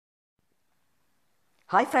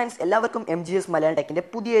Hi friends, എല്ലാവർക്കും MGS Malayalam ടെക്കിന്റെ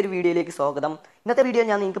പുതിയൊരു വീഡിയോയിലേക്ക് സ്വാഗതം. ഇന്നത്തെ വീഡിയോ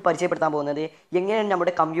ഞാൻ നിങ്ങൾക്ക് പരിചയപ്പെടുത്താൻ പോകുന്നത് എങ്ങനെയാണ്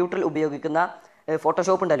നമ്മുടെ കമ്പ്യൂട്ടറിൽ ഉപയോഗിക്കുന്ന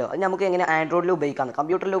ഫോട്ടോഷോപ്പ് ഉണ്ടല്ലോ അത് നമുക്ക് എങ്ങനെ ആൻഡ്രോയിഡിൽ ഉപയോഗിക്കാം.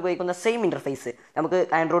 കമ്പ്യൂട്ടറിൽ ഉപയോഗിക്കുന്ന സെയിം ഇന്റർഫേസ് നമുക്ക്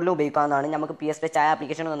ആൻഡ്രോയിഡിൽ ഉപയോഗിക്കാവുന്നതാണ്. നമുക്ക് PS ടച്ച്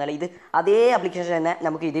ആപ്ലിക്കേഷൻ വന്നാൽ ഇത് അതേ ആപ്ലിക്കേഷൻ തന്നെ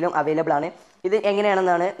നമുക്ക് ഇതിലും അവൈലബിൾ ആണ്. ഇത്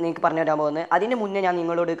എങ്ങനെയാണെന്നാണ് നിങ്ങൾക്ക് പറഞ്ഞു തരാൻ പോകുന്നത്. അതിന് മുന്നേ ഞാൻ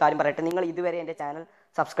നിങ്ങളോട് കാര്യം പറയട്ടെ. നിങ്ങൾ ഇതുവരെ എൻ്റെ ചാനൽ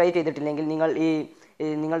സബ്സ്ക്രൈബ് ചെയ്തിട്ടില്ലെങ്കിൽ നിങ്ങൾ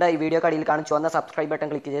നിങ്ങളുടെ ഈ വീഡിയോ കടയിൽ കാണുന്ന ചുവന്ന സബ്സ്ക്രൈബ് ബട്ടൺ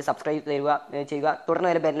ക്ലിക്ക് ചെയ്ത് സബ്സ്ക്രൈബ് ചെയ്യുക. തുടർന്ന്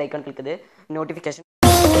വരെ ബെൽ ഐക്കൺ ക്ലിക്ക് ചെയ്ത് നോട്ടിഫിക്കേഷൻ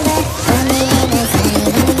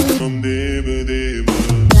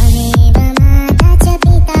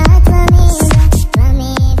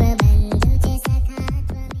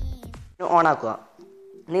ഓൺ ആക്കുക.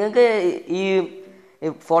 നിങ്ങൾക്ക് ഈ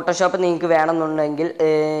ഫോട്ടോഷോപ്പ് നിങ്ങൾക്ക് വേണമെന്നുണ്ടെങ്കിൽ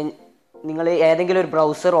നിങ്ങൾ ഏതെങ്കിലും ഒരു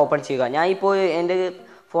ബ്രൗസർ ഓപ്പൺ ചെയ്യുക. ഞാൻ ഇപ്പോൾ എൻ്റെ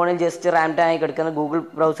ഫോണിൽ ജസ്റ്റ് റാംഡായി കിടക്കുന്ന ഗൂഗിൾ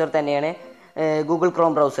ബ്രൗസർ തന്നെയാണ്, ഗൂഗിൾ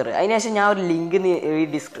ക്രോം ബ്രൗസർ. അതിനുശേഷം ഞാൻ ഒരു ലിങ്ക് ഈ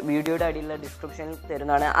വീഡിയോയുടെ അടിയിലുള്ള ഡിസ്ക്രിപ്ഷനിൽ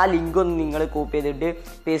തരുന്നതാണ്. ആ ലിങ്ക് ഒന്ന് നിങ്ങൾ കോപ്പി ചെയ്തിട്ട്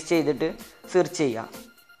പേസ്റ്റ് ചെയ്തിട്ട് സെർച്ച് ചെയ്യുക.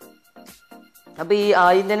 അപ്പോൾ ഈ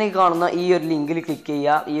ആദ്യം തന്നെ കാണുന്ന ഈ ഒരു ലിങ്കിൽ ക്ലിക്ക്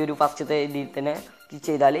ചെയ്യുക. ഈ ഒരു ഫസ്റ്റത്തെ ഇതിൽ തന്നെ ക്ലിക്ക്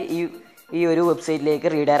ചെയ്താൽ ഈ ഒരു വെബ്സൈറ്റിലേക്ക്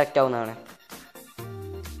റീഡയറക്റ്റ് ആവുന്നതാണ്.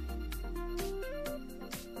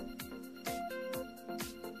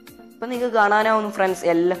 ഇപ്പം നിങ്ങൾക്ക് കാണാനാവും ഫ്രണ്ട്സ്,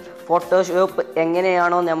 എല്ലാം ഫോട്ടോഷോപ്പ്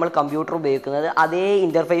എങ്ങനെയാണോ നമ്മൾ കമ്പ്യൂട്ടർ ഉപയോഗിക്കുന്നത് അതേ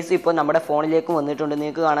ഇൻ്റർഫേസ് ഇപ്പോൾ നമ്മുടെ ഫോണിലേക്കും വന്നിട്ടുണ്ട്.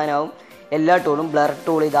 നിങ്ങൾക്ക് കാണാനാവും എല്ലാ ടൂളും. ബ്ലർ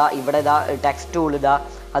ടൂൾ ഇതാ, ഇവിടെ ഇതാ, ടെക്സ്റ്റ് ടൂൾ ഇതാ,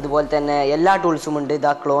 അതുപോലെ തന്നെ എല്ലാ ടൂൾസും ഉണ്ട്.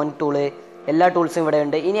 ഇതാ ക്ലോൺ ടൂള്, എല്ലാ ടൂൾസും ഇവിടെ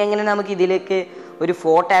ഉണ്ട്. ഇനി എങ്ങനെ നമുക്ക് ഇതിലേക്ക് ഒരു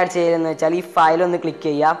ഫോട്ടോ ആഡ് ചെയ്യുന്നതെന്ന് വെച്ചാൽ ഈ ഫയലൊന്ന് ക്ലിക്ക്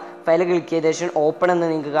ചെയ്യുക. ഫയൽ ക്ലിക്ക് ചെയ്ത ശേഷം ഓപ്പൺ എന്ന്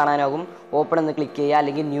നിങ്ങൾക്ക് കാണാനാകും. ഓപ്പൺ എന്ന് ക്ലിക്ക് ചെയ്യുക,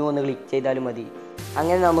 അല്ലെങ്കിൽ ന്യൂ എന്ന് ക്ലിക്ക് ചെയ്താലും മതി.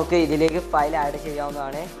 അങ്ങനെ നമുക്ക് ഇതിലേക്ക് ഫയൽ ആഡ്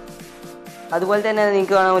ചെയ്യാവുന്നതാണ്. അതുപോലെ തന്നെ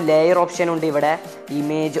നിങ്ങൾക്ക് കാണാം ലെയർ ഓപ്ഷൻ ഉണ്ട്, ഇവിടെ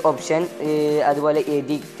ഇമേജ് ഓപ്ഷൻ, അതുപോലെ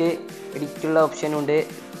എഡിറ്റുള്ള ഓപ്ഷൻ ഉണ്ട്.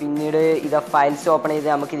 പിന്നീട് ഇതാ ഫയൽസ് ഓപ്പൺ ചെയ്ത്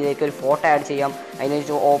നമുക്ക് ഇതിലേക്ക് ഒരു ഫോട്ടോ ആഡ് ചെയ്യാം.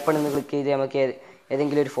 അതിനുശേഷം ഓപ്പൺ എന്ന് ക്ലിക്ക് ചെയ്ത് നമുക്ക്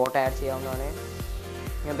ഏതെങ്കിലും ഒരു ഫോട്ടോ ആഡ് ചെയ്യാവുന്നതാണ്.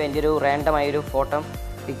 ഞാൻ ഇപ്പോൾ എൻ്റെ ഒരു റാൻഡമായൊരു ഫോട്ടോ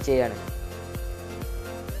ക്ലിക്ക് ചെയ്യാണ്.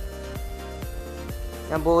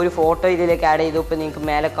 ഞാൻ ഇപ്പോൾ ഒരു ഫോട്ടോ ഇതിലേക്ക് ആഡ് ചെയ്തു. ഇപ്പോൾ നിങ്ങൾക്ക്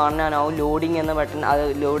മേലെ കാണാനാവും ലോഡിങ് എന്ന ബട്ടൺ, അത്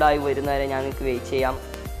ലോഡായി വരുന്നവരെ ഞാൻ നിങ്ങൾക്ക് വെയിറ്റ് ചെയ്യാം.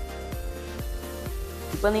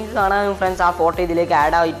 ഇപ്പോൾ നിങ്ങൾക്ക് കാണാൻ ഫ്രണ്ട്സ് ആ ഫോട്ടോ ഇതിലേക്ക്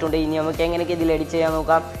ആഡ് ആയിട്ടുണ്ട്. ഇനി നമുക്ക് എങ്ങനെയൊക്കെ ഇതിൽ എഡിറ്റ് ചെയ്യാൻ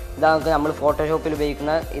നോക്കാം. ഇതാ നമുക്ക് നമ്മൾ ഫോട്ടോഷോപ്പിൽ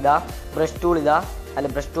ഉപയോഗിക്കുന്ന ഇതാ ബ്രഷ് ടൂൾ,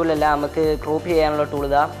 ബ്രഷ് ടൂളല്ല, നമുക്ക് ക്രോപ്പ് ചെയ്യാനുള്ള ടൂൾ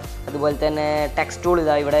ഇതാ. അതുപോലെ തന്നെ ടെക്സ്റ്റ് ടൂൾ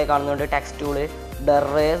ഇതാ ഇവിടെ കാണുന്നുണ്ട്. Text tool, blur,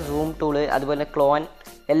 zoom tool, അതുപോലെ ക്ലോൺ,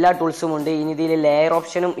 എല്ലാ ടൂൾസും ഉണ്ട്. ഇനി ഇതിൽ ലെയർ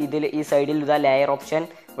ഓപ്ഷനും ഇതിൽ ഈ സൈഡിൽ ഇതാ ലെയർ ഓപ്ഷൻ,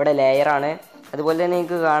 ഇവിടെ ലെയറാണ്. അതുപോലെ തന്നെ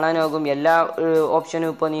നിങ്ങൾക്ക് കാണാനാകും എല്ലാ ഓപ്ഷനും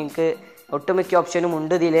ഇപ്പോൾ നിങ്ങൾക്ക് ഒട്ടുമിക്ക ഓപ്ഷനും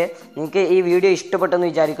ഉണ്ട് ഇതിൽ. നിങ്ങൾക്ക് ഈ വീഡിയോ ഇഷ്ടപ്പെട്ടെന്ന്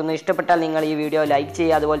വിചാരിക്കുന്നു. ഇഷ്ടപ്പെട്ടാൽ നിങ്ങൾ ഈ വീഡിയോ ലൈക്ക്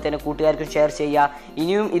ചെയ്യുക, അതുപോലെ തന്നെ കൂട്ടുകാർക്ക് ഷെയർ ചെയ്യുക.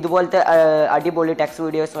 ഇനിയും ഇതുപോലത്തെ അടിപൊളി ടെക്സ്റ്റ്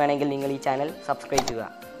വീഡിയോസ് വേണമെങ്കിൽ നിങ്ങൾ ഈ ചാനൽ സബ്സ്ക്രൈബ് ചെയ്യുക.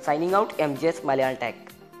 Signing out, MGS Malayalam tech.